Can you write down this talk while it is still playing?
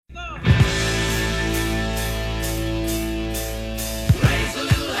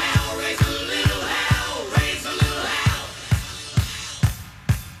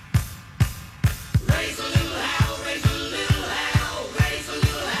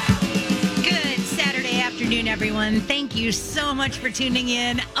afternoon, everyone. Thank you so much for tuning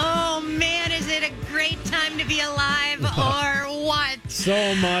in. Oh, man, is it a great time to be alive or what?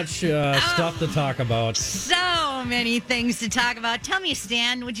 So much stuff to talk about. So many things to talk about. Tell me,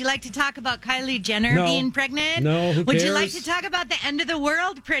 Stan, would you like to talk about Kylie Jenner being pregnant? No, who Would cares? you like to talk about the end of the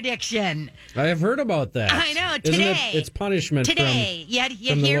world prediction? I have heard about that. I know, Isn't today. it's punishment Today.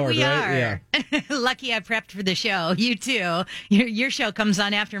 from the Here Lord, we right? are. Yeah. Lucky I prepped for the show. You too. Your show comes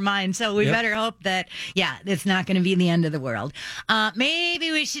on after mine, so we better hope that, it's not going to be the end of the world.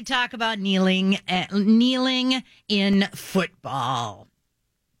 Maybe we should talk about kneeling in football.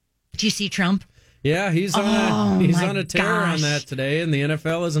 Do you see Trump? Yeah, he's on a tear gosh. on that today, and the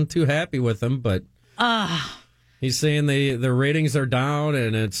NFL isn't too happy with him, but he's saying the ratings are down,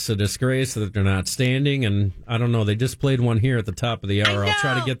 and it's a disgrace that they're not standing, and I don't know, they just played one here at the top of the hour. I'll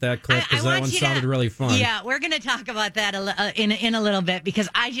try to get that clip, because that one sounded really fun. Yeah, we're going to talk about that in a little bit, because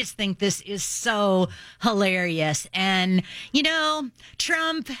I just think this is so hilarious. And,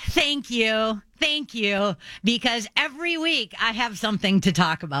 Trump, thank you. Thank you, because every week I have something to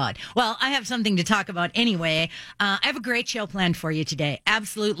talk about. Well, I have something to talk about anyway. I have a great show planned for you today.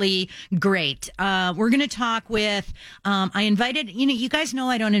 Absolutely great. We're going to talk with, I invited, you guys know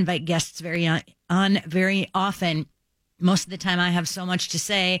I don't invite guests very often. Most of the time I have so much to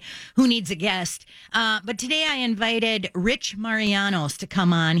say. Who needs a guest? But today I invited Rich Marianos to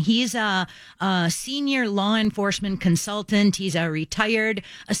come on. He's a senior law enforcement consultant. He's a retired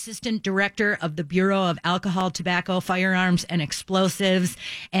assistant director of the Bureau of Alcohol, Tobacco, Firearms, and Explosives.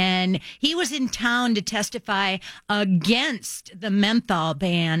 And he was in town to testify against the menthol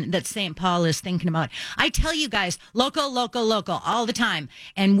ban that St. Paul is thinking about. I tell you guys, local, all the time.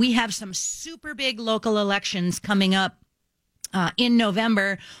 And we have some super big local elections coming up in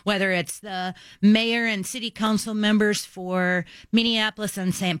November, whether it's the mayor and city council members for Minneapolis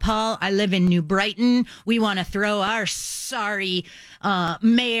and St. Paul. I live in New Brighton. We want to throw our sorry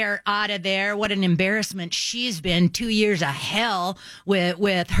mayor out of there. What an embarrassment she's been. 2 years of hell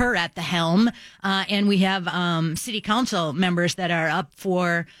with her at the helm. And we have city council members that are up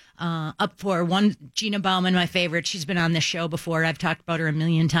for one, Gina Bauman, my favorite. She's been on this show before. I've talked about her a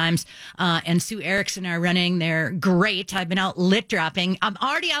million times. And Sue Erickson are running. They're great. I've been out lit dropping. I'm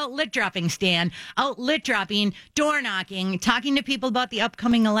already out lit dropping, Stan. Out lit dropping, door knocking, talking to people about the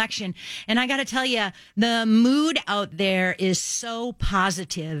upcoming election. And I got to tell you, the mood out there is so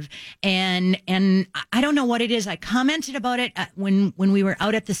positive. And I don't know what it is. I commented about it when we were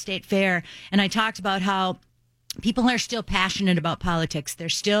out at the state fair, and I talked about how people are still passionate about politics. They're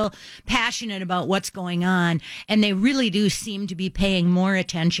still passionate about what's going on, and they really do seem to be paying more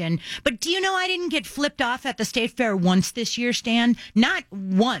attention. But do you know I didn't get flipped off at the state fair once this year, Stan? Not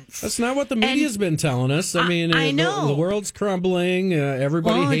once. That's not what the media's been telling us. I mean, I know. The world's crumbling.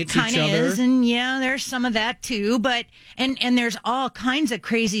 Everybody hates each other. Is, and there's some of that too. But and there's all kinds of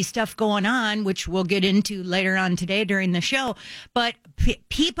crazy stuff going on, which we'll get into later on today during the show. But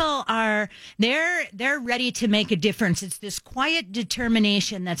people are they're ready to make a difference. It's this quiet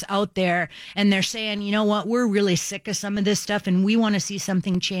determination that's out there, and they're saying, you know what, we're really sick of some of this stuff, and we want to see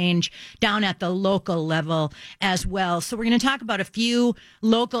something change down at the local level as well. So we're going to talk about a few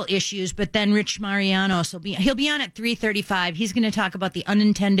local issues, but then Rich Marianos he'll be on at 3:35. He's going to talk about the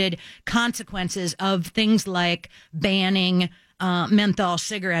unintended consequences of things like banning menthol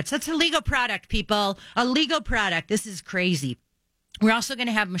cigarettes. That's a legal product, people. A legal product. This is crazy. We're also going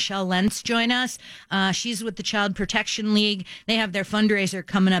to have Michelle Lentz join us. She's with the Child Protection League. They have their fundraiser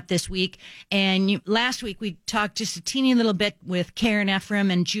coming up this week. And last week we talked just a teeny little bit with Karen Ephraim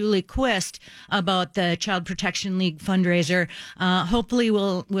and Julie Quist about the Child Protection League fundraiser. Hopefully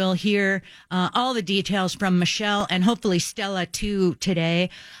we'll hear all the details from Michelle, and hopefully Stella too today.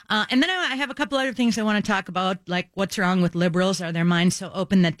 And then I have a couple other things I want to talk about, like what's wrong with liberals. Are their minds so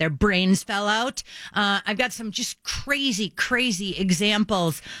open that their brains fell out? I've got some just crazy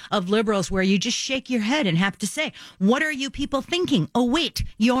examples of liberals where you just shake your head and have to say, what are you people thinking? Oh, wait,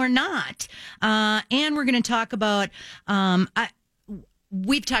 you're not. And we're going to talk about,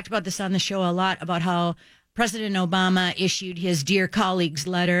 we've talked about this on the show a lot, about how President Obama issued his Dear Colleagues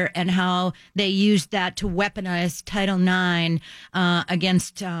letter and how they used that to weaponize Title IX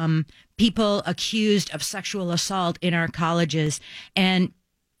against people accused of sexual assault in our colleges. And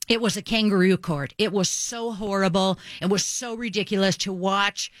it was a kangaroo court. It was so horrible. It was so ridiculous to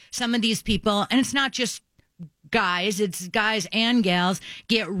watch some of these people. And it's not just guys, it's guys and gals,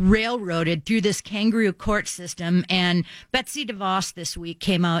 get railroaded through this kangaroo court system. And Betsy DeVos this week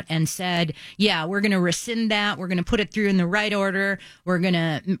came out and said, yeah, we're going to rescind that. We're going to put it through in the right order. We're going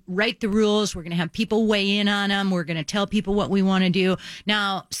to write the rules. We're going to have people weigh in on them. We're going to tell people what we want to do.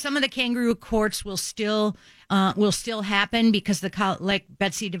 Now, some of the kangaroo courts will still happen because like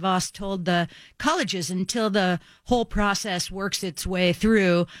Betsy DeVos told the colleges, until the whole process works its way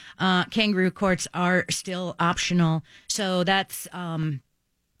through, kangaroo courts are still optional. So that's, and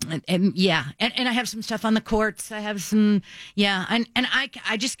I have some stuff on the courts. I have some, and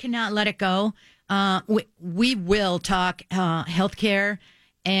I just cannot let it go. We will talk healthcare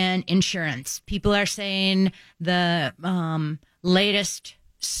and insurance. People are saying the latest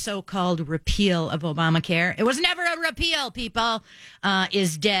so-called repeal of Obamacare, it was never a repeal, people,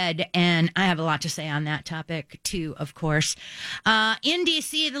 is dead. And I have a lot to say on that topic too, of course. In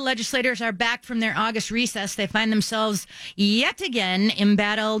D.C., the legislators are back from their August recess. They find themselves yet again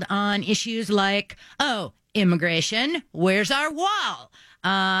embattled on issues like, immigration, where's our wall?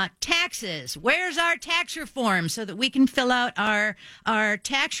 Taxes, where's our tax reform so that we can fill out our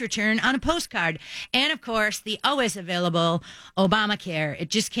tax return on a postcard? And of course, the always available Obamacare. It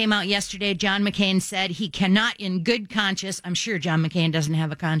just came out yesterday. John McCain said he cannot, in good conscience, I'm sure John McCain doesn't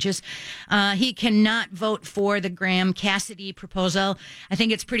have a conscience, he cannot vote for the Graham-Cassidy proposal. I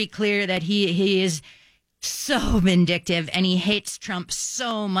think it's pretty clear that he is so vindictive and he hates Trump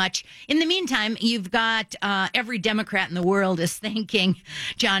so much. In the meantime, you've got every Democrat in the world is thanking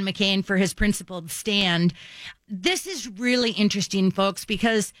John McCain for his principled stand. This is really interesting, folks,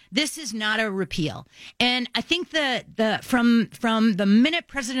 because this is not a repeal. And I think from the minute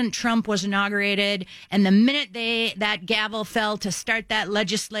President Trump was inaugurated and the minute that gavel fell to start that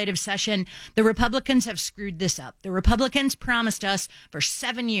legislative session, the Republicans have screwed this up. The Republicans promised us for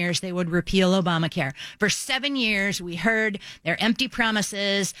 7 years they would repeal Obamacare. For 7 years, we heard their empty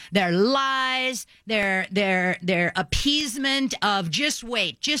promises, their lies, their appeasement of just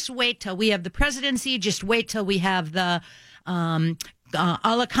wait till we have the presidency, just wait till we have the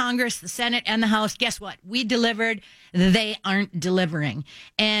all of Congress, the Senate, and the House. Guess what? We delivered. They aren't delivering.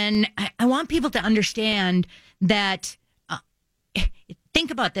 And I want people to understand that.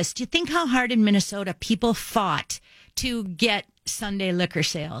 Think about this. Do you think how hard in Minnesota people fought to get Sunday liquor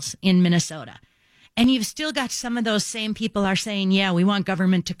sales in Minnesota? And you've still got some of those same people are saying, yeah, we want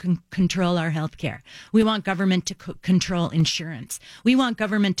government to control our health care. We want government to control insurance. We want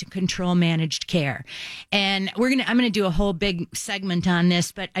government to control managed care. And I'm going to do a whole big segment on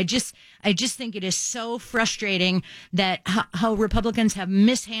this, but I just think it is so frustrating that how Republicans have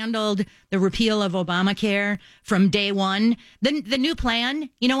mishandled the repeal of Obamacare from day one. The new plan,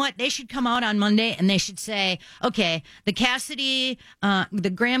 you know what? They should come out on Monday and they should say, okay, the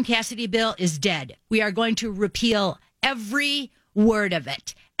Graham-Cassidy bill is dead. We are going to repeal every word of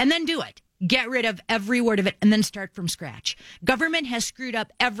it and then do it. Get rid of every word of it and then start from scratch. Government has screwed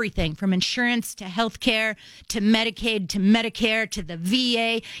up everything from insurance to health care to Medicaid to Medicare to the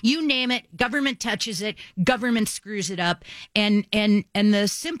VA. You name it. Government touches it. Government screws it up. And the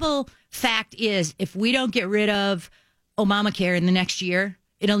simple fact is, if we don't get rid of Obamacare in the next year,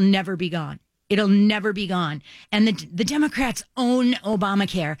 it'll never be gone. It'll never be gone. And the Democrats own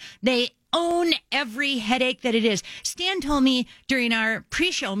Obamacare. They own every headache that it is. Stan told me during our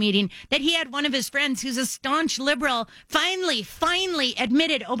pre-show meeting that he had one of his friends who's a staunch liberal finally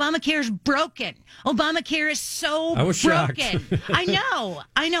admitted Obamacare's broken. Obamacare is so broken. I know.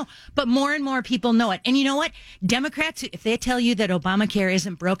 But more and more people know it. And you know what? Democrats, if they tell you that Obamacare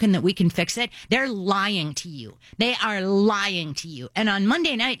isn't broken, that we can fix it, they're lying to you. They are lying to you. And on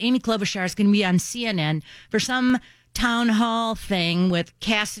Monday night, Amy Klobuchar is going to be on CNN for some town hall thing with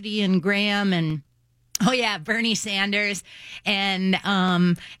Cassidy and Graham and Bernie Sanders and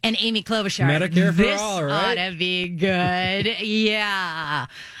Amy Klobuchar. Medicare for all, right? Ought to be good. Yeah.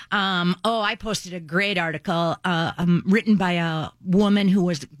 I posted a great article written by a woman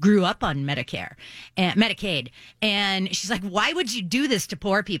who grew up on Medicaid. And she's like, why would you do this to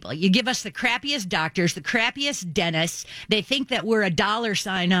poor people? You give us the crappiest doctors, the crappiest dentists. They think that we're a dollar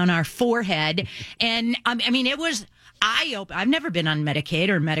sign on our forehead. And it was I've never been on Medicaid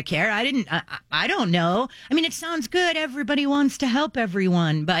or Medicare. I don't know. It sounds good. Everybody wants to help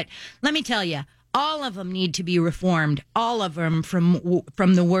everyone. But let me tell you, all of them need to be reformed. All of them from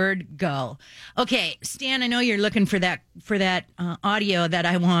the word go. Okay, Stan, I know you're looking for that audio that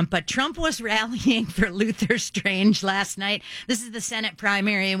I want, but Trump was rallying for Luther Strange last night. This is the Senate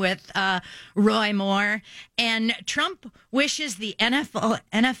primary with Roy Moore. And Trump wishes the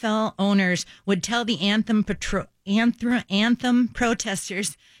NFL owners would tell the anthem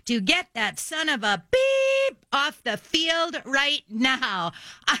protesters to get that son of a beep off the field right now.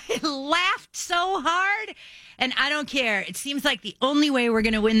 I laughed so hard, and I don't care. It seems like the only way we're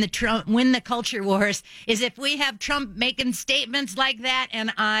going to win the culture wars is if we have Trump making statements like that,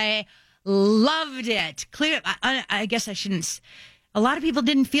 and I loved it. I guess I shouldn't. A lot of people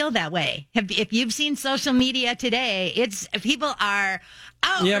didn't feel that way. If you've seen social media today, people are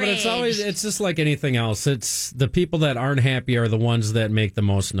outraged. Yeah, but it's just like anything else. It's the people that aren't happy are the ones that make the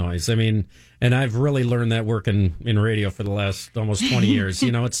most noise. I mean, and I've really learned that working in radio for the last almost 20 years.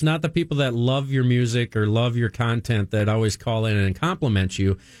 You know, it's not the people that love your music or love your content that always call in and compliment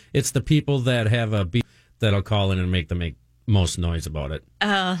you. It's the people that have a beat that'll call in and make most noise about it.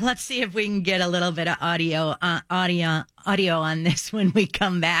 Let's see if we can get a little bit of audio on this when we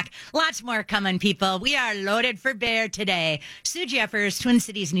come back. Lots more coming, people. We are loaded for bear today. Sue Jeffers, Twin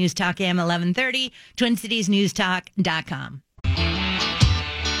Cities News Talk, AM 1130, TwinCitiesNewsTalk.com.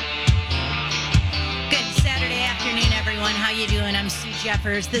 Good Saturday afternoon, everyone. How you doing? I'm Sue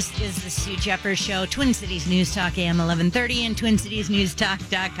Jeffers. This is the Sue Jeffers Show, Twin Cities News Talk, AM 1130, and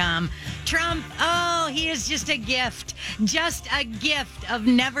TwinCitiesNewsTalk.com. Trump, he is just a gift of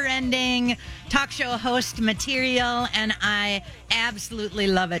never-ending talk show host material, and I absolutely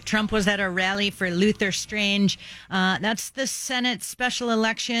love it. Trump was at a rally for Luther Strange. That's the Senate special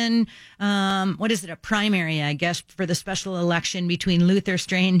election. What is it? A primary, I guess, for the special election between Luther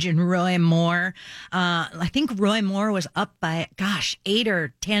Strange and Roy Moore. I think Roy Moore was up by, 8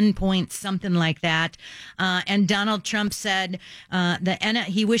 or 10 points, something like that. And Donald Trump said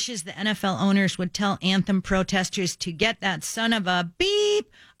he wishes the NFL owners would tell anthem protesters to get that son of a beep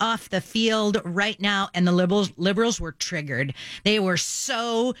off the field right now. And the liberals were triggered. They were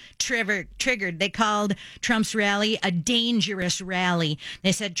so triggered. They called Trump's rally a dangerous rally.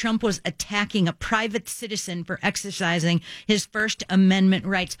 They said Trump was attacking a private citizen for exercising his First Amendment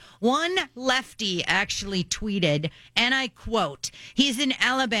rights. One lefty actually tweeted, and I quote, "He's in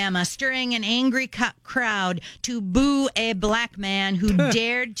Alabama stirring an angry crowd to boo a black man who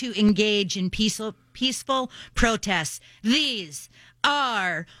dared to engage in peaceful protests. These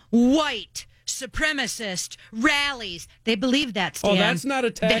are white supremacist rallies." They believe that, Stan. Oh, that's not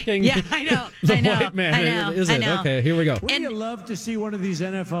attacking I know. the I know, white man, I know, is it? I know. Okay, here we go. Wouldn't you love to see one of these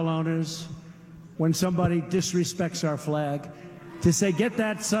NFL owners, when somebody disrespects our flag, to say, "Get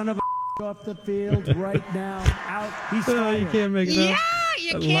that son of a off the field right now, out, he's fired." You can't make it up. Yeah,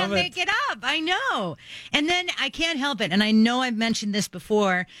 you can't make it up. I know. And then I can't help it. And I know I've mentioned this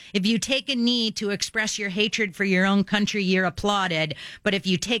before. If you take a knee to express your hatred for your own country, you're applauded. But if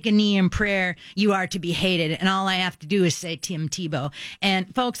you take a knee in prayer, you are to be hated. And all I have to do is say Tim Tebow.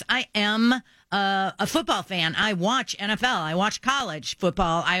 And folks, I am a football fan. I watch NFL. I watch college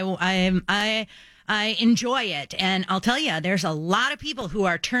football. I enjoy it. And I'll tell you, there's a lot of people who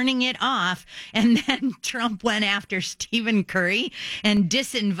are turning it off. And then Trump went after Stephen Curry and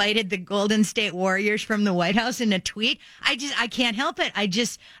disinvited the Golden State Warriors from the White House in a tweet. I can't help it. I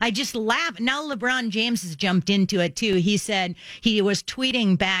just laugh. Now LeBron James has jumped into it too. He said he was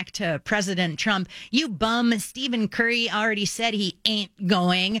tweeting back to President Trump, "You bum, Stephen Curry already said he ain't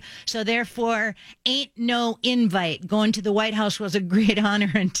going. So therefore, ain't no invite. Going to the White House was a great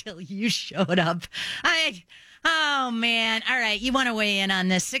honor until you showed up." Oh, man. All right. You want to weigh in on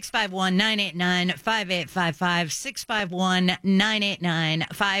this? 651-989-5855.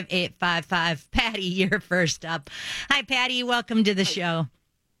 651-989-5855. Patty, you're first up. Hi, Patty. Welcome to the show.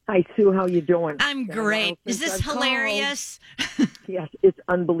 Hi, Sue. How you doing? I'm great. Is this hilarious? Yes, it's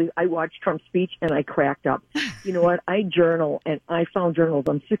unbelievable. I watched Trump's speech and I cracked up. You know what? I journal, and I found journals.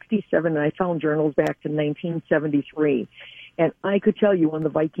 I'm 67, and I found journals back to 1973. And I could tell you when the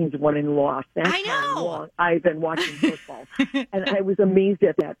Vikings won and lost. That's I know. how long I've been watching football. And I was amazed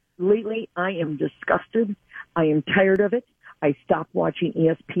at that. Lately, I am disgusted. I am tired of it. I stopped watching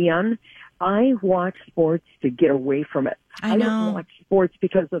ESPN. I watch sports to get away from it. I know. don't watch sports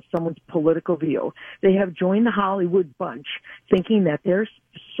because of someone's political view. They have joined the Hollywood bunch thinking that they're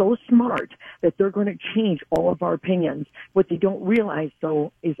so smart that they're going to change all of our opinions. What they don't realize,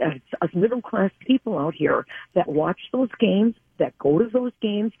 though, is that it's us middle-class people out here that watch those games, that go to those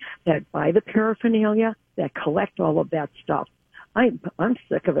games, that buy the paraphernalia, that collect all of that stuff. I'm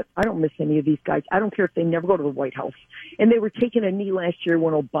sick of it. I don't miss any of these guys. I don't care if they never go to the White House. And they were taking a knee last year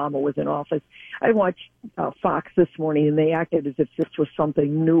when Obama was in office. I watched Fox this morning, and they acted as if this was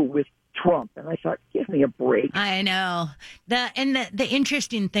something new with Trump. And I thought, give me a break. I know. The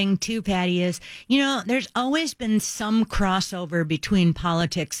interesting thing, too, Patty, is, there's always been some crossover between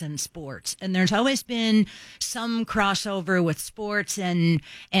politics and sports. And there's always been some crossover with sports and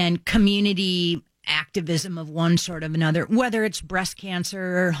community activism of one sort of another, whether it's breast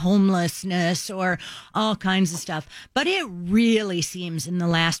cancer or homelessness or all kinds of stuff. But it really seems in the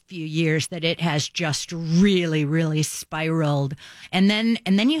last few years that it has just really, really spiraled. And then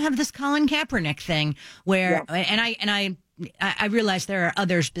you have this Colin Kaepernick thing where, I realize there are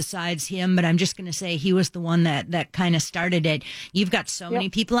others besides him, but I'm just going to say he was the one that kind of started it. You've got so many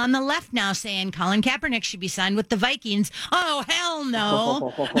people on the left now saying Colin Kaepernick should be signed with the Vikings. Oh, hell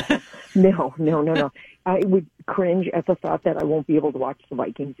no. No. I would cringe at the thought that I won't be able to watch the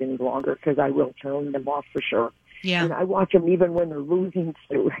Vikings any longer because I will turn them off for sure. Yeah. And I watch them even when they're losing,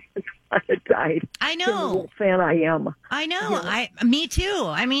 so I died. I know. What fan I am. I know. Me too.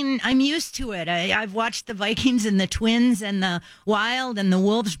 I mean, I'm used to it. I've watched the Vikings and the Twins and the Wild and the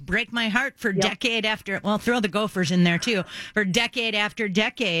Wolves break my heart for decade after. Well, throw the Gophers in there too for decade after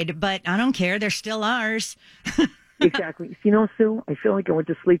decade. But I don't care. They're still ours. Exactly. Sue, I feel like I went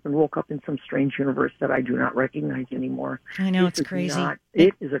to sleep and woke up in some strange universe that I do not recognize anymore. I know, it's crazy.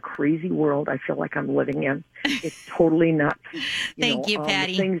 It is a crazy world I feel like I'm living in. It's totally nuts. Thank you,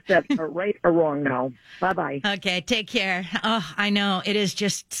 Patty. Things that are right or wrong now. Bye-bye. Okay, take care. Oh, I know. It is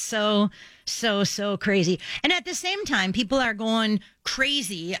just so crazy. And at the same time, people are going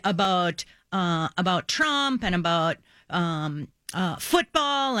crazy about Trump and about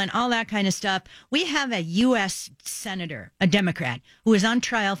football and all that kind of stuff. We have a U.S. senator, a Democrat, who is on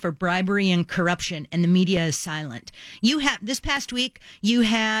trial for bribery and corruption, and the media is silent. This past week, you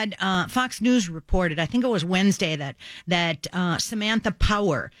had Fox News reported, I think it was Wednesday, that Samantha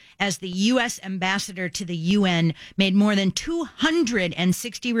Power, as the U.S. ambassador to the UN, made more than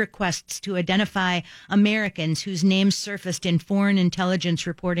 260 requests to identify Americans whose names surfaced in foreign intelligence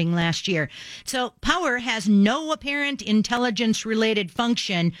reporting last year. So Power has no apparent intelligence-related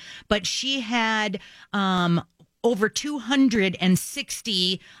function, but she had over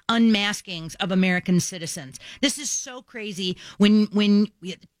 260 unmaskings of American citizens. This is so crazy.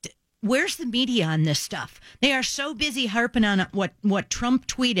 Where's the media on this stuff? They are so busy harping on what Trump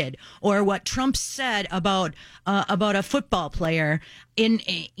tweeted or what Trump said about a football player and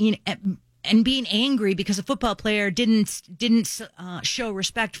being angry because a football player didn't show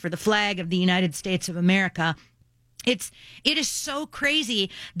respect for the flag of the United States of America. It is so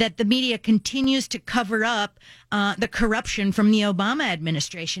crazy that the media continues to cover up the corruption from the Obama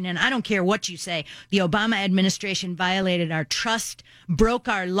administration. And I don't care what you say. The Obama administration violated our trust, broke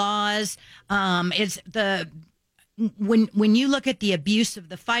our laws. When you look at the abuse of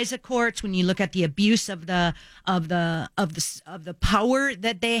the FISA courts, when you look at the abuse of the power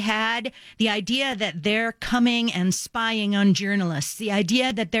that they had, the idea that they're coming and spying on journalists, the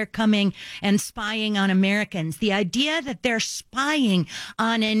idea that they're coming and spying on Americans, the idea that they're spying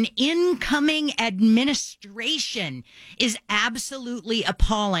on an incoming administration is absolutely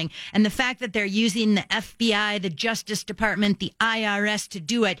appalling. And the fact that they're using the FBI, the Justice Department, the IRS to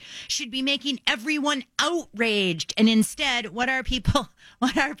do it should be making everyone outraged. And instead, what are people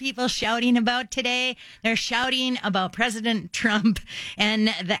shouting about today? They're shouting about President Trump and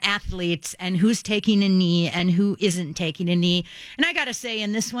the athletes and who's taking a knee and who isn't taking a knee. And I got to say,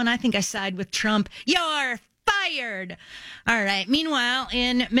 in this one, I think I side with Trump. You're fired. All right. Meanwhile,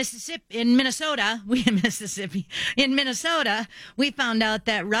 in Minnesota, we found out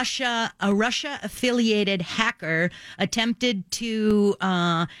that a Russia-affiliated hacker attempted to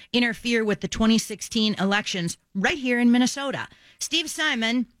interfere with the 2016 elections right here in Minnesota. Steve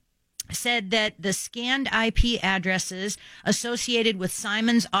Simon said that the scanned IP addresses associated with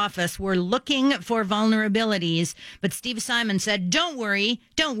Simon's office were looking for vulnerabilities, but Steve Simon said, don't worry,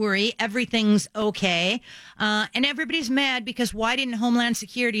 everything's okay. And everybody's mad because why didn't Homeland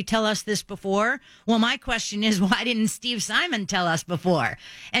Security tell us this before? Well, my question is, why didn't Steve Simon tell us before?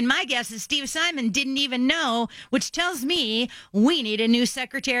 And my guess is Steve Simon didn't even know, which tells me we need a new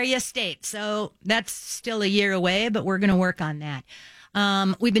Secretary of State. So that's still a year away, but we're going to work on that.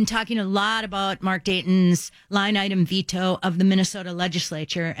 We've been talking a lot about Mark Dayton's line item veto of the Minnesota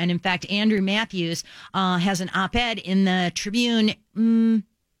legislature. And in fact, Andrew Matthews has an op-ed in the Tribune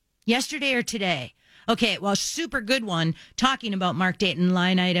yesterday or today. Okay, well, super good one talking about Mark Dayton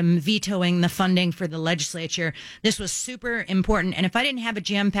line item vetoing the funding for the legislature. This was super important. And if I didn't have a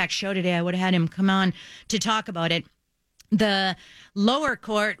jam-packed show today, I would have had him come on to talk about it. The lower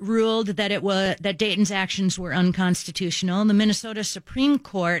court ruled that Dayton's actions were unconstitutional. The Minnesota Supreme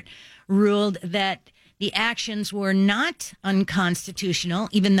Court ruled that the actions were not unconstitutional,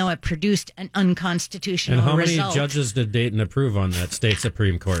 even though it produced an unconstitutional And how result. many judges did Dayton approve on that state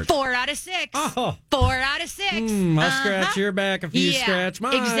Supreme Court? 4 out of 6. Oh. 4 out of 6. I'll scratch your back if you scratch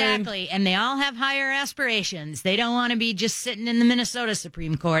mine. Exactly. And they all have higher aspirations. They don't want to be just sitting in the Minnesota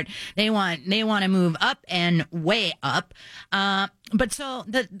Supreme Court. They want to move up and way up. But so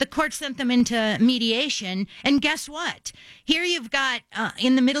the court sent them into mediation, and guess what? Here you've got,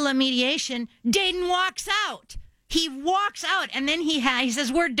 in the middle of mediation, Dayton walks out. He walks out, and then he says,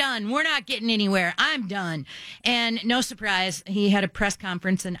 "We're done. We're not getting anywhere. I'm done." And no surprise, he had a press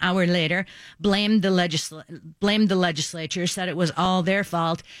conference an hour later, blamed the legislature, said it was all their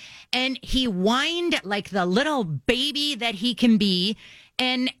fault, and he whined like the little baby that he can be.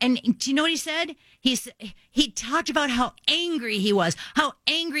 And do you know what he said? He talked about how angry he was.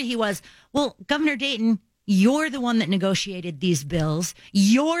 Well, Governor Dayton, you're the one that negotiated these bills.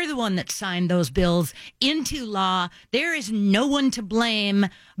 You're the one that signed those bills into law. There is no one to blame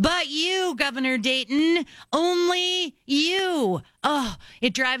but you, Governor Dayton. Only you. Oh,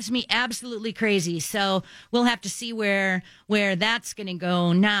 it drives me absolutely crazy. So we'll have to see where that's going to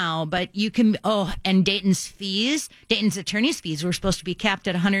go now. But you can, and Dayton's attorney's fees were supposed to be capped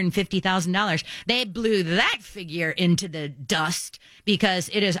at $150,000. They blew that figure into the dust because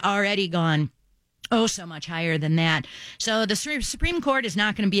it has already gone so much higher than that. So the Supreme Court is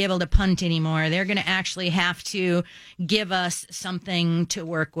not going to be able to punt anymore. They're going to actually have to give us something to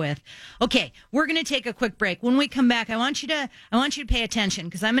work with. Okay, we're going to take a quick break. When we come back, I want you to pay attention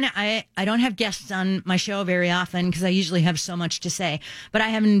because I don't have guests on my show very often because I usually have so much to say. But I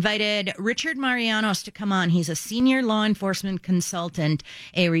have invited Richard Marianos to come on. He's a senior law enforcement consultant,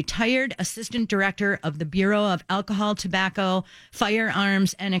 a retired assistant director of the Bureau of Alcohol, Tobacco,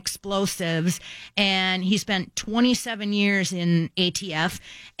 Firearms, and Explosives. And he spent 27 years in ATF.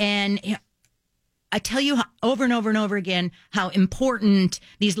 And I tell you over and over and over again how important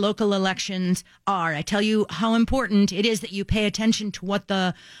these local elections are. I tell you how important it is that you pay attention to what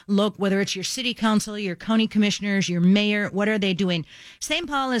whether it's your city council, your county commissioners, your mayor, what are they doing? St.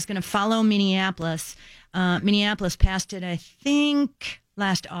 Paul is going to follow Minneapolis. Minneapolis passed it, I think,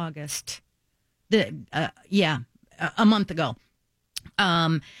 last August. A month ago.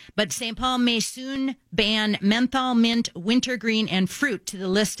 But St. Paul may soon ban menthol, mint, wintergreen, and fruit to the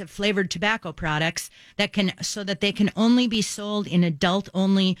list of flavored tobacco products so that they can only be sold in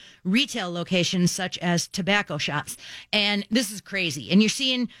adult-only retail locations such as tobacco shops. And this is crazy. And you're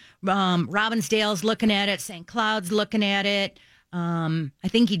seeing Robbinsdale's looking at it, St. Cloud's looking at it. I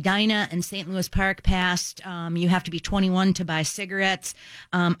think Edina and St. Louis Park passed. You have to be 21 to buy cigarettes.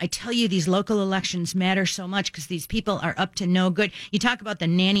 I tell you, these local elections matter so much because these people are up to no good. You talk about the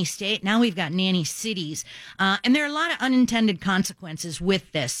nanny state. Now we've got nanny cities. And there are a lot of unintended consequences with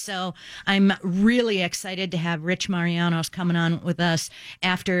this. So I'm really excited to have Rich Marianos coming on with us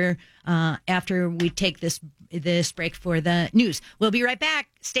after we take this break for the news. We'll be right back.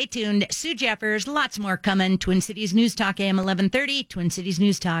 Stay tuned. Sue Jeffers, lots more coming. Twin Cities News Talk AM 1130,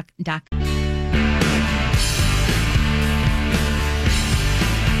 TwinCitiesNewsTalk.com.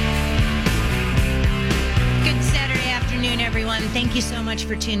 Good Saturday afternoon, everyone. Thank you so much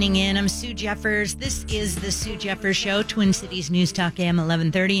for tuning in. I'm Sue Jeffers. This is the Sue Jeffers Show, Twin Cities News Talk AM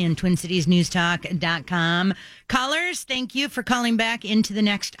 1130 and TwinCitiesNewsTalk.com. Callers, thank you for calling back into the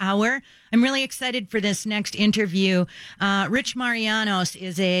next hour. I'm really excited for this next interview. Rich Marianos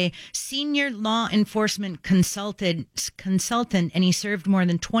is a senior law enforcement consultant, and he served more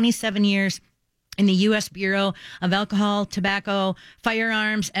than 27 years in the U.S. Bureau of Alcohol, Tobacco,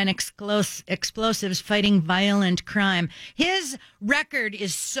 Firearms, and Explosives fighting violent crime. His record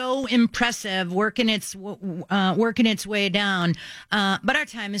is so impressive, working its way down. But our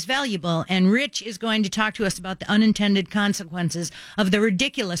time is valuable, and Rich is going to talk to us about the unintended consequences of the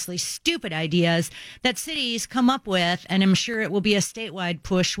ridiculously stupid ideas that cities come up with, and I'm sure it will be a statewide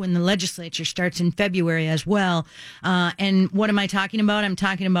push when the legislature starts in February as well. And what am I talking about? I'm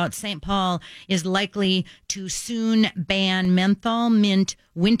talking about St. Paul is likely to soon ban menthol, mint,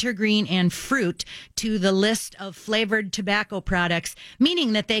 wintergreen, and fruit to the list of flavored tobacco products,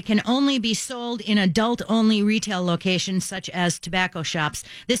 meaning that they can only be sold in adult-only retail locations such as tobacco shops.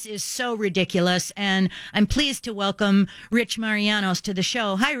 This is so ridiculous, and I'm pleased to welcome Rich Marianos to the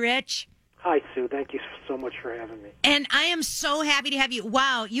show. Hi, Rich. Hi, Sue. Thank you so much for having me. And I am so happy to have you.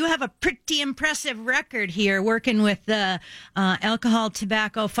 Wow, you have a pretty impressive record here working with the alcohol,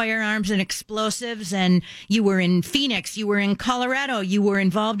 tobacco, firearms, and explosives. And you were in Phoenix. You were in Colorado. You were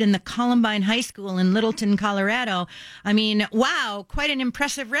involved in the Columbine High School in Littleton, Colorado. I mean, wow, quite an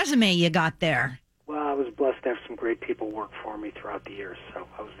impressive resume you got there. Well, I was blessed to have some great great people worked for me throughout the years, so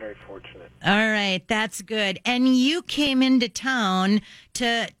I was very fortunate. All right, that's good. And you came into town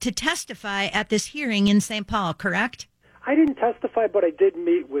to testify at this hearing in St. Paul, correct? I didn't testify, but I did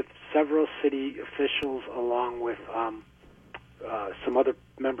meet with several city officials along with some other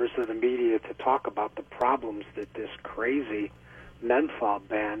members of the media to talk about the problems that this crazy menthol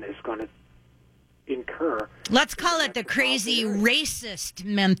ban is going to incur. Let's call it the crazy racist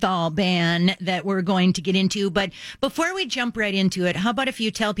menthol ban that we're going to get into. But before we jump right into it, how about if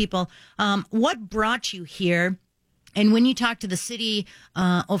you tell people what brought you here? And when you talked to the city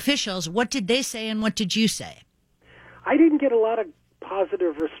officials, what did they say and what did you say? I didn't get a lot of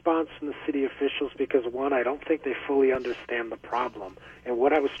positive response from the city officials because, one, I don't think they fully understand the problem. And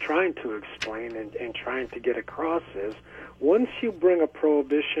what I was trying to explain and trying to get across is once you bring a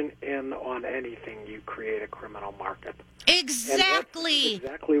prohibition in on anything, you create a criminal market. Exactly. And that's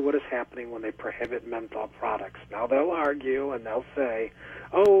exactly what is happening when they prohibit menthol products. Now they'll argue and they'll say,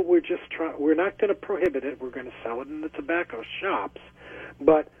 "Oh, we're not going to prohibit it. We're going to sell it in the tobacco shops."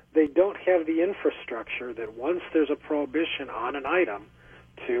 But they don't have the infrastructure that once there's a prohibition on an item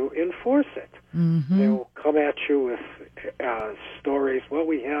to enforce it. Mm-hmm. They will come at you with stories. Well,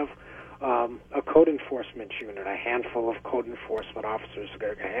 we have a code enforcement unit, a handful of code enforcement officers who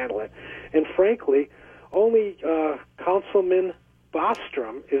are going to handle it. And frankly, only Councilman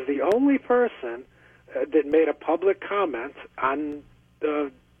Bostrom is the only person that made a public comment in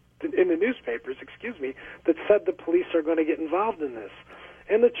the newspapers, that said the police are going to get involved in this.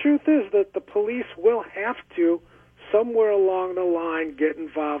 And the truth is that the police will have to, somewhere along the line, get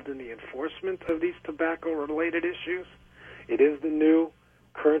involved in the enforcement of these tobacco-related issues. It is the new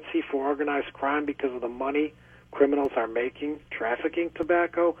currency for organized crime because of the money criminals are making trafficking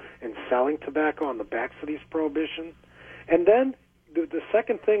tobacco and selling tobacco on the backs of these prohibitions. And then the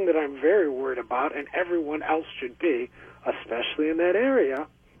second thing that I'm very worried about, and everyone else should be, especially in that area,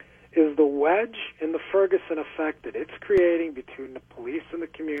 is the wedge and the Ferguson effect that it's creating between the police and the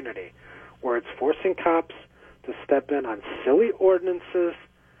community, where it's forcing cops to step in on silly ordinances,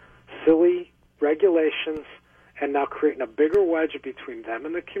 silly regulations, and now creating a bigger wedge between them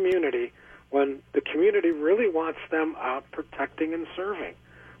and the community when the community really wants them out protecting and serving.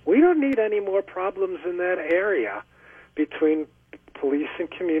 We don't need any more problems in that area between police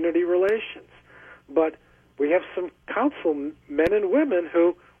and community relations. But we have some council men and women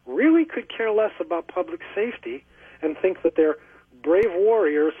who really could care less about public safety and think that they're brave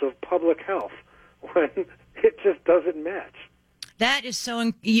warriors of public health when it just doesn't match. That is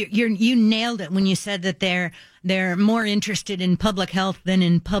so. You nailed it when you said that they're more interested in public health than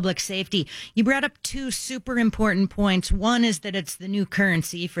in public safety. You brought up two super important points. One is that it's the new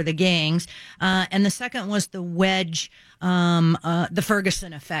currency for the gangs, and the second was the wedge, the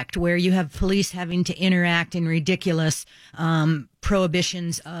Ferguson effect, where you have police having to interact in ridiculous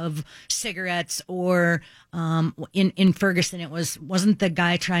prohibitions of cigarettes, or in Ferguson it wasn't the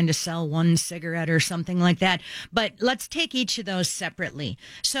guy trying to sell one cigarette or something like that. But let's take each of those separately.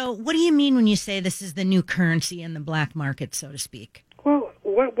 So what do you mean when you say this is the new currency in the black market, so to speak? Well,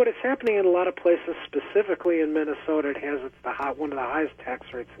 what is happening in a lot of places, specifically in Minnesota, it's one of the highest tax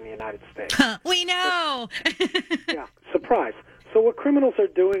rates in the United States. We know. Yeah, surprise. So what criminals are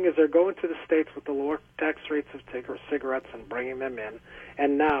doing is they're going to the states with the lower tax rates of cigarettes and bringing them in,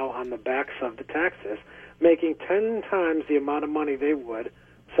 and now on the backs of the taxes, making 10 times the amount of money they would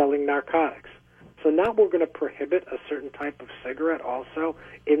selling narcotics. So now we're going to prohibit a certain type of cigarette also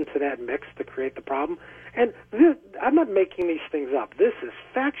into that mix to create the problem. And I'm not making these things up. This is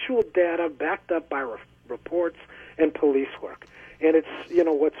factual data backed up by reports and police work. And it's,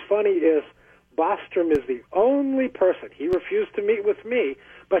 what's funny is Bostrom is the only person, he refused to meet with me,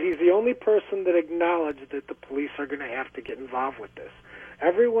 but he's the only person that acknowledged that the police are going to have to get involved with this.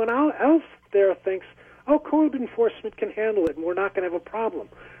 Everyone else there thinks, oh, code enforcement can handle it and we're not going to have a problem.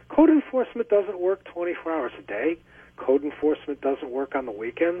 Code enforcement doesn't work 24 hours a day. Code enforcement doesn't work on the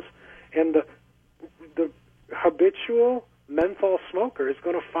weekends. And the habitual menthol smoker is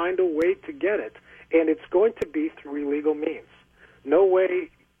going to find a way to get it, and it's going to be through illegal means. No way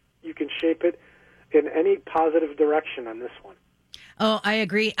you can shape it in any positive direction on this one. Oh, I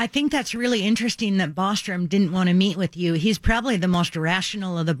agree. I think that's really interesting that Bostrom didn't want to meet with you. He's probably the most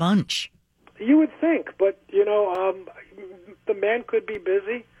rational of the bunch. You would think, but, the man could be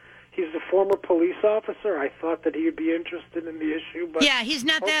busy. He's a former police officer. I thought that he would be interested in the issue. But yeah, he's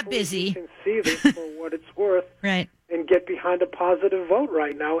not that busy. He can see this for what it's worth. Right. And get behind a positive vote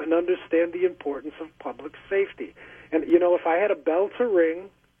right now and understand the importance of public safety. And, if I had a bell to ring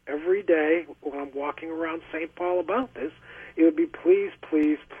every day when I'm walking around St. Paul about this, it would be please,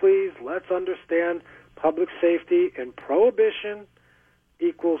 please, please, let's understand public safety and prohibition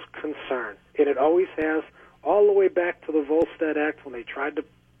equals concern. And it always has, all the way back to the Volstead Act when they tried to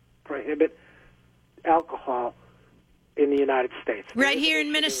prohibit alcohol in the United States. Right here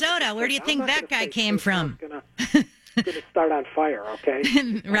in Minnesota. Where do you think that guy came from? Going to start on fire, okay?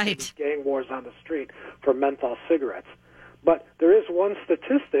 Right. Gang wars on the street for menthol cigarettes. But there is one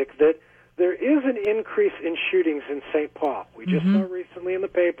statistic that there is an increase in shootings in St. Paul. We just saw recently in the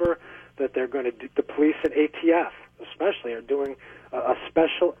paper that they're going to do, the police and ATF especially are doing a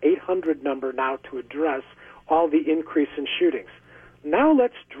special 800 number now to address all the increase in shootings. Now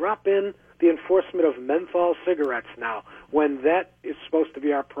let's drop in the enforcement of menthol cigarettes now, when that is supposed to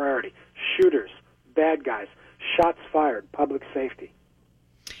be our priority. Shooters, bad guys, shots fired, public safety.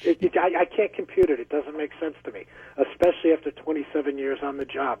 I can't compute it. It doesn't make sense to me, especially after 27 years on the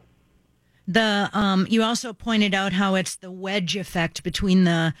job. You also pointed out how it's the wedge effect between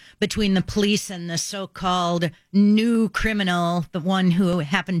the police and the so-called new criminal, the one who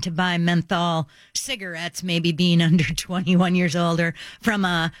happened to buy menthol cigarettes, maybe being under 21 years old, or from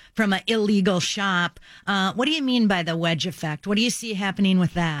a illegal shop. What do you mean by the wedge effect? What do you see happening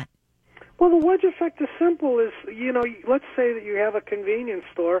with that? Well, the wedge effect is simple. Let's say that you have a convenience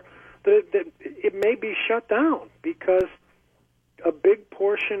store that it may be shut down because a big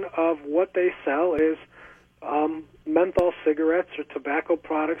portion of what they sell is menthol cigarettes or tobacco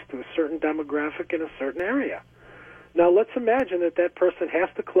products to a certain demographic in a certain area. Now, let's imagine that person has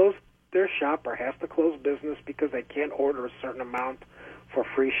to close their shop or has to close business because they can't order a certain amount for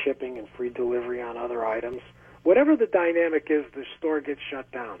free shipping and free delivery on other items. Whatever the dynamic is, the store gets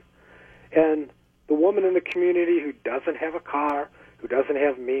shut down. And the woman in the community who doesn't have a car, who doesn't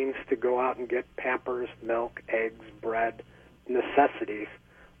have means to go out and get Pampers, milk, eggs, bread, necessities,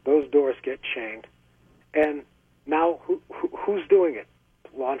 those doors get chained. And now who's doing it?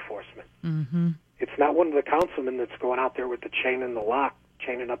 Law enforcement. Mm-hmm. It's not one of the councilmen that's going out there with the chain and the lock,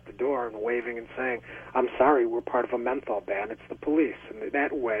 chaining up the door and waving and saying, I'm sorry, we're part of a menthol ban. It's the police. And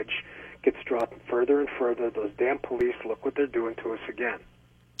that wedge gets drawn further and further. Those damn police, look what they're doing to us again.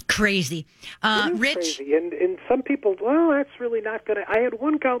 Crazy. Rich? Crazy. And some people, well, that's really not going to... I had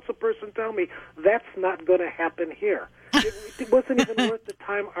one council person tell me, that's not going to happen here. It wasn't even worth the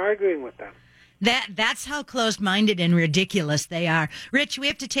time arguing with them. That's how closed-minded and ridiculous they are. Rich, we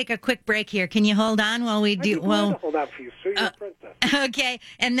have to take a quick break here. Can you hold on while we do? Well, hold on for you, Sue. You're a princess. Okay,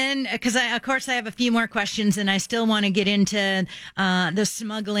 and then because of course I have a few more questions, and I still want to get into the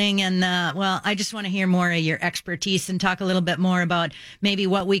smuggling and I just want to hear more of your expertise and talk a little bit more about maybe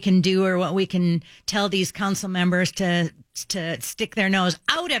what we can do or what we can tell these council members to stick their nose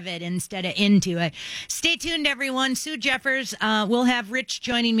out of it instead of into it. Stay tuned, everyone. Sue Jeffers. We'll have Rich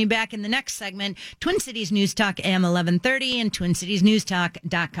joining me back in the next segment. Twin Cities News Talk AM 1130 and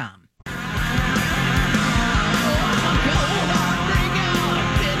TwinCitiesNewsTalk.com.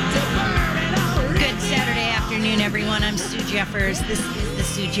 Good Saturday afternoon, everyone. I'm Sue Jeffers. This is the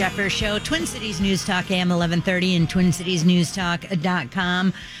Sue Jeffers Show. Twin Cities News Talk AM 1130 and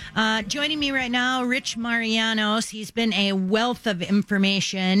TwinCitiesNewsTalk.com. Joining me right now, Rich Marianos. He's been a wealth of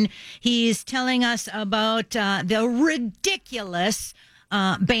information. He's telling us about the ridiculous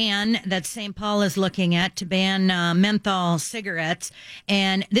ban that St. Paul is looking at to ban menthol cigarettes.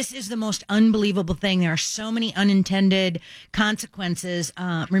 And this is the most unbelievable thing. There are so many unintended consequences.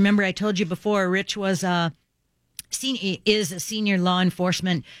 Remember, I told you before, Rich was is a senior law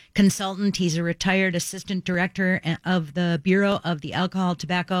enforcement consultant. He's a retired assistant director of the Bureau of the Alcohol,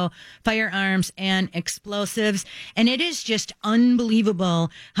 Tobacco, Firearms, and Explosives. And it is just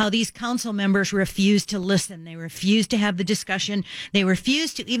unbelievable how these council members refuse to listen. They refuse to have the discussion. They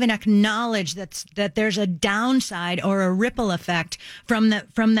refuse to even acknowledge that there's a downside or a ripple effect from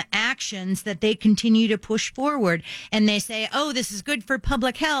the actions that they continue to push forward. And they say, oh, this is good for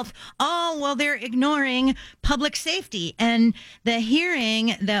public health. Oh, well, they're ignoring public safety. And the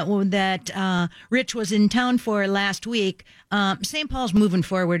hearing that Rich was in town for last week, St. Paul's moving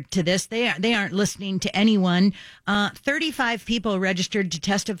forward to this. They aren't listening to anyone. 35 people registered to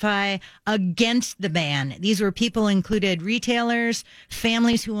testify against the ban. These were people included retailers,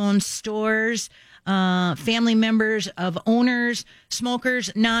 families who own stores, family members of owners, smokers,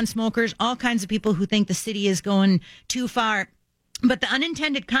 non-smokers, all kinds of people who think the city is going too far. But the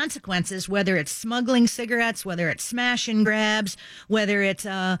unintended consequences, whether it's smuggling cigarettes, whether it's smash and grabs, whether it's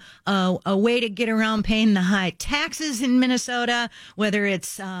a way to get around paying the high taxes in Minnesota, whether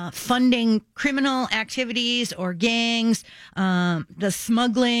it's funding criminal activities or gangs, the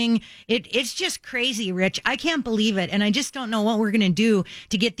smuggling, it's just crazy, Rich. I can't believe it. And I just don't know what we're going to do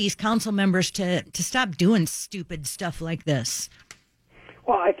to get these council members to stop doing stupid stuff like this.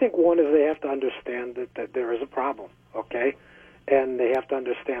 Well, I think one is they have to understand that there is a problem, okay? And they have to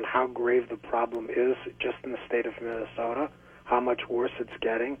understand how grave the problem is just in the state of Minnesota, how much worse it's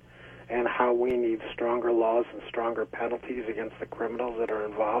getting, and how we need stronger laws and stronger penalties against the criminals that are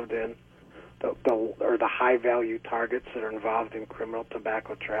involved in the high-value targets that are involved in criminal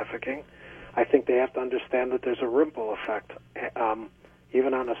tobacco trafficking. I think they have to understand that there's a ripple effect,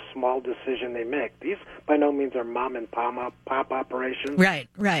 even on a small decision they make. These, by no means, are mom-and-pop operations. Right,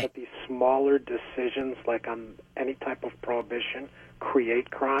 right. But these smaller decisions, like on any type of prohibition,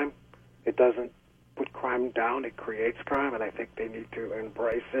 create crime. It doesn't put crime down, it creates crime, and I think they need to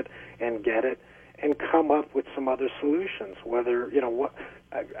embrace it and get it and come up with some other solutions, whether,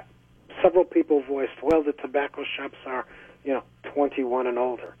 several people voiced, well, the tobacco shops are, 21 and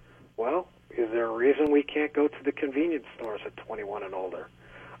older. Well, is there a reason we can't go to the convenience stores at 21 and older?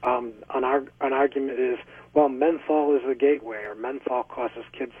 An argument is, well, menthol is the gateway, or menthol causes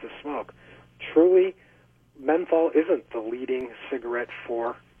kids to smoke. Truly, menthol isn't the leading cigarette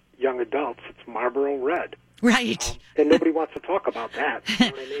for young adults. It's Marlboro Red. Right. And nobody wants to talk about that. You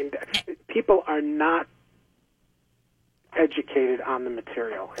know what I mean? People are not educated on the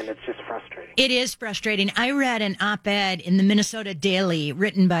material, and it's just frustrating. It is frustrating. I read an op-ed in the Minnesota Daily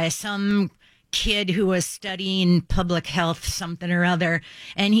written by some kid who was studying public health, something or other,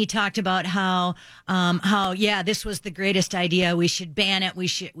 and he talked about how this was the greatest idea. We should ban it. We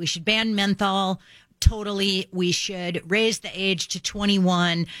should ban menthol. Totally, we should raise the age to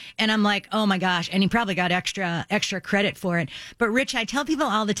 21. And I'm like, oh my gosh. And he probably got extra credit for it. But Rich, I tell people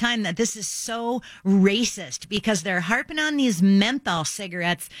all the time that this is so racist because they're harping on these menthol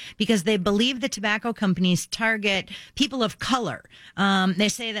cigarettes because they believe the tobacco companies target people of color. They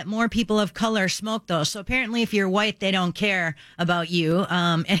say that more people of color smoke those. So apparently if you're white, they don't care about you.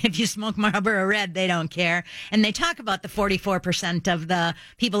 And if you smoke Marlboro Red, they don't care. And they talk about the 44% of the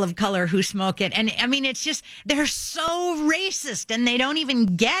people of color who smoke it. And I mean, it's just, they're so racist and they don't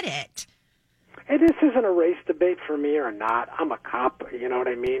even get it. Hey, this isn't a race debate for me or not. I'm a cop, you know what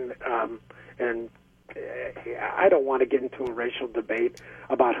I mean? And I don't want to get into a racial debate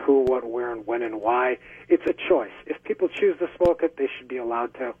about who, what, where, and when, and why. It's a choice. If people choose to smoke it, they should be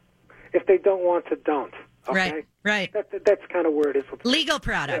allowed to. If they don't want to, don't. Okay? Right. That's kind of where it is. Legal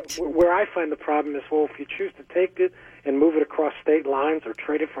product. Where I find the problem is, well, if you choose to take it and move it across state lines or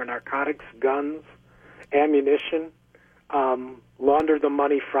trade it for narcotics, guns, ammunition, launder the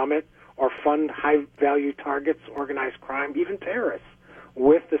money from it, or fund high-value targets, organized crime, even terrorists,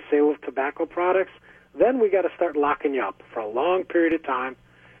 with the sale of tobacco products, then we got to start locking you up for a long period of time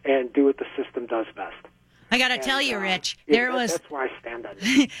and do what the system does best. I got to tell you, Rich, that's where I stand on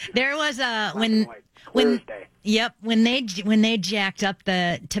this. There was when they jacked up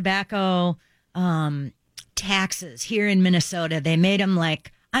the tobacco taxes here in Minnesota, they made them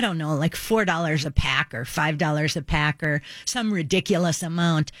like $4 a pack or $5 a pack or some ridiculous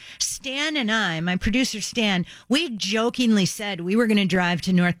amount. Stan and I, my producer Stan, we jokingly said we were going to drive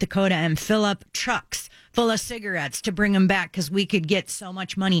to North Dakota and fill up trucks full of cigarettes to bring them back because we could get so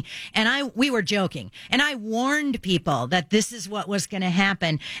much money. And we were joking. And I warned people that this is what was going to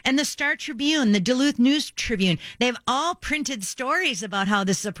happen. And the Star Tribune, the Duluth News Tribune, they've all printed stories about how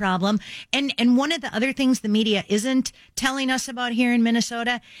this is a problem. And one of the other things the media isn't telling us about here in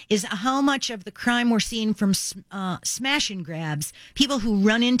Minnesota is how much of the crime we're seeing from smash and grabs. People who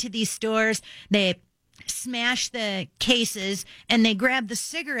run into these stores, they smash the cases and they grab the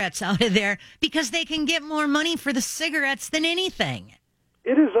cigarettes out of there because they can get more money for the cigarettes than anything.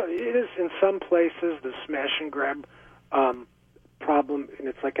 It is in some places the smash and grab problem, and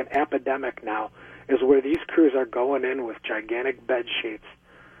it's like an epidemic now, is where these crews are going in with gigantic bed sheets,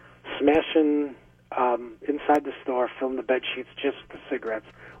 smashing inside the store, filling the bed sheets just with the cigarettes,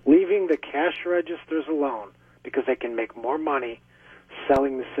 leaving the cash registers alone because they can make more money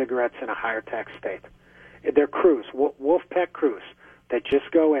selling the cigarettes in a higher tax state. They're crews, Wolfpack crews, that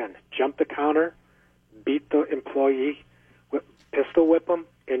just go in, jump the counter, beat the employee, pistol whip them,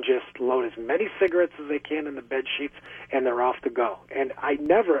 and just load as many cigarettes as they can in the bed sheets, and they're off to go. And I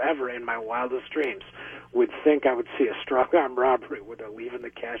never, ever in my wildest dreams would think I would see a strong-arm robbery where they're leaving the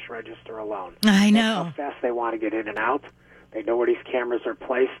cash register alone. I know. That's how fast they want to get in and out. They know where these cameras are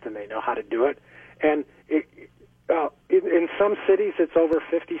placed, and they know how to do it. And in some cities, it's over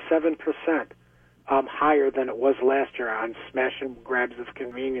 57%. Higher than it was last year on smash and grabs of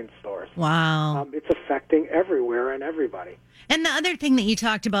convenience stores. Wow. It's affecting everywhere and everybody. And the other thing that you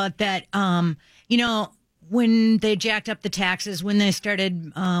talked about that, when they jacked up the taxes, when they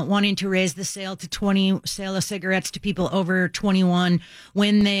started wanting to raise the sale of cigarettes to people over 21,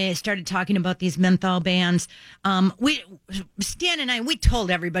 when they started talking about these menthol bans, Stan and I, we told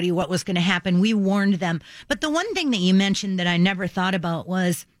everybody what was going to happen. We warned them. But the one thing that you mentioned that I never thought about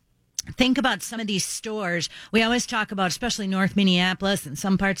was, think about some of these stores. We always talk about, especially North Minneapolis and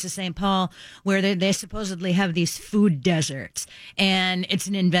some parts of St. Paul, where they supposedly have these food deserts. And it's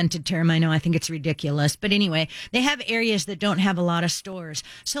an invented term. I know. I think it's ridiculous. But anyway, they have areas that don't have a lot of stores.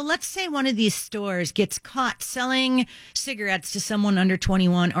 So let's say one of these stores gets caught selling cigarettes to someone under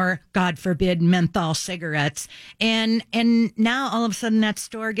 21, or God forbid, menthol cigarettes. And now all of a sudden that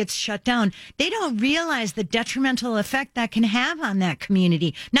store gets shut down. They don't realize the detrimental effect that can have on that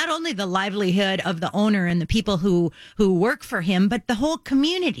community. Not only the livelihood of the owner and the people who work for him, but the whole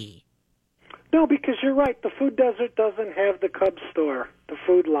community. No, because you're right. The food desert doesn't have the Cub store, the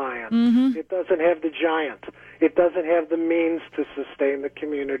Food Lion. Mm-hmm. It doesn't have the Giant. It doesn't have the means to sustain the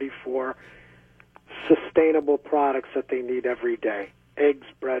community for sustainable products that they need every day. Eggs,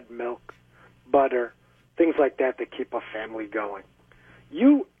 bread, milk, butter, things like that keep a family going.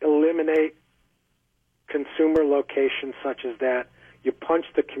 You eliminate consumer locations such as that, you punch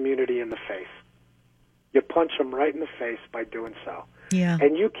the community in the face. You punch them right in the face by doing so. Yeah.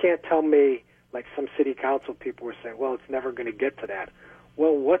 And you can't tell me, like some city council people were saying, well, it's never going to get to that.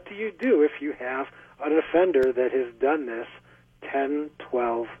 Well, what do you do if you have an offender that has done this 10,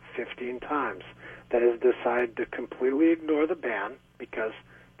 12, 15 times, that has decided to completely ignore the ban because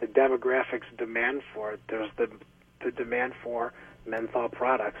the demographics demand for it? There's the demand for menthol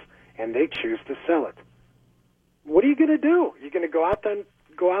products, and they choose to sell it. What are you going to do? You're going to go out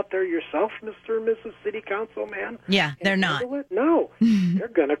there yourself, Mr. and Mrs. City Council man? Yeah, they're not. No, they're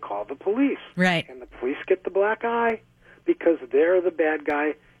going to call the police. Right. And the police get the black eye because they're the bad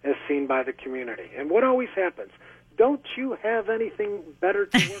guy as seen by the community. And what always happens? Don't you have anything better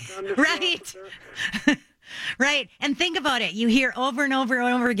to work on, Mr. Right. Officer? Right. And think about it. You hear over and over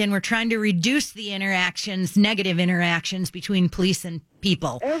and over again, we're trying to reduce the negative interactions between police and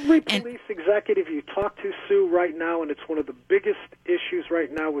people. Every police executive you talk to, Sue, right now, and it's one of the biggest issues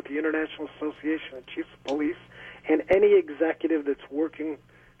right now with the International Association of Chiefs of Police and any executive that's working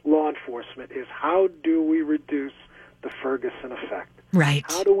law enforcement, is how do we reduce the Ferguson effect? Right.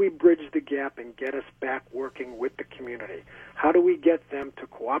 How do we bridge the gap and get us back working with the community? How do we get them to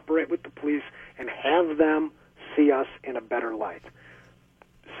cooperate with the police and have them see us in a better light?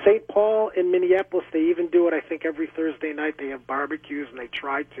 St. Paul and Minneapolis, they even do it, I think, every Thursday night. They have barbecues, and they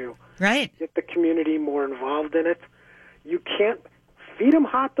try to get the community more involved in it. You can't feed them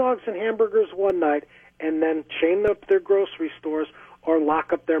hot dogs and hamburgers one night and then chain up their grocery stores or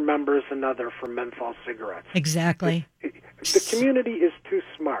lock up their members another for menthol cigarettes. Exactly. The community is too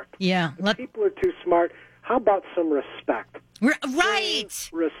smart. Yeah. The people are too smart. How about some respect? Right.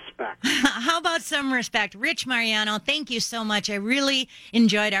 Respect. How about some respect? Rich Mariano, thank you so much. I really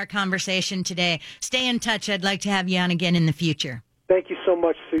enjoyed our conversation today. Stay in touch. I'd like to have you on again in the future. Thank you so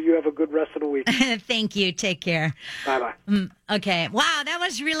much, Sue. You have a good rest of the week. Thank you. Take care. Bye-bye. Okay. Wow, that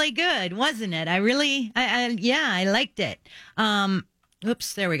was really good, wasn't it? I liked it.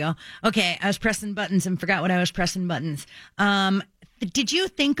 Oops, there we go. Okay, I was pressing buttons and forgot what I was pressing buttons. Did you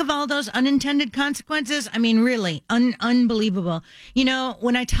think of all those unintended consequences? I mean, really, unbelievable. You know,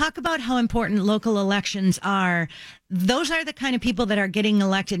 when I talk about how important local elections are, those are the kind of people that are getting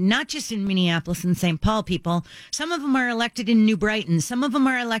elected, not just in Minneapolis and St. Paul people. Some of them are elected in New Brighton. Some of them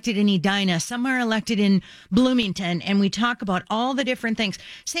are elected in Edina. Some are elected in Bloomington. And we talk about all the different things.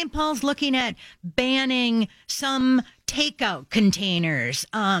 St. Paul's looking at banning some takeout containers.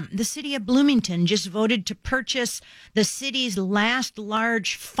 The city of Bloomington just voted to purchase the city's last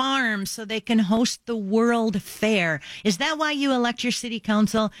large farm so they can host the World Fair. Is that why you elect your city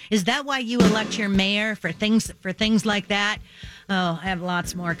council? Is that why you elect your mayor for things like that? Oh, I have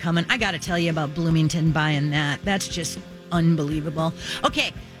lots more coming. I got to tell you about Bloomington buying that. That's just unbelievable.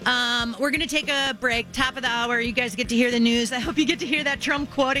 Okay. We're going to take a break. Top of the hour. You guys get to hear the news. I hope you get to hear that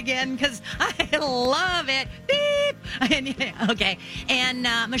Trump quote again because I love it. Beep. Okay. And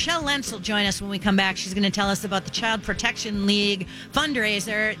Michelle Lentz will join us when we come back. She's going to tell us about the Child Protection League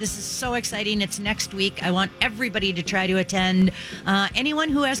fundraiser. This is so exciting. It's next week. I want everybody to try to attend. Anyone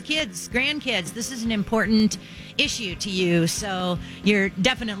who has kids, grandkids, this is an important issue to you. So you're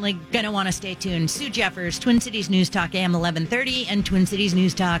definitely going to want to stay tuned. Sue Jeffers, Twin Cities News Talk AM 1130 and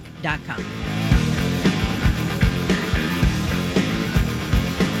TwinCitiesNewsTalk.com.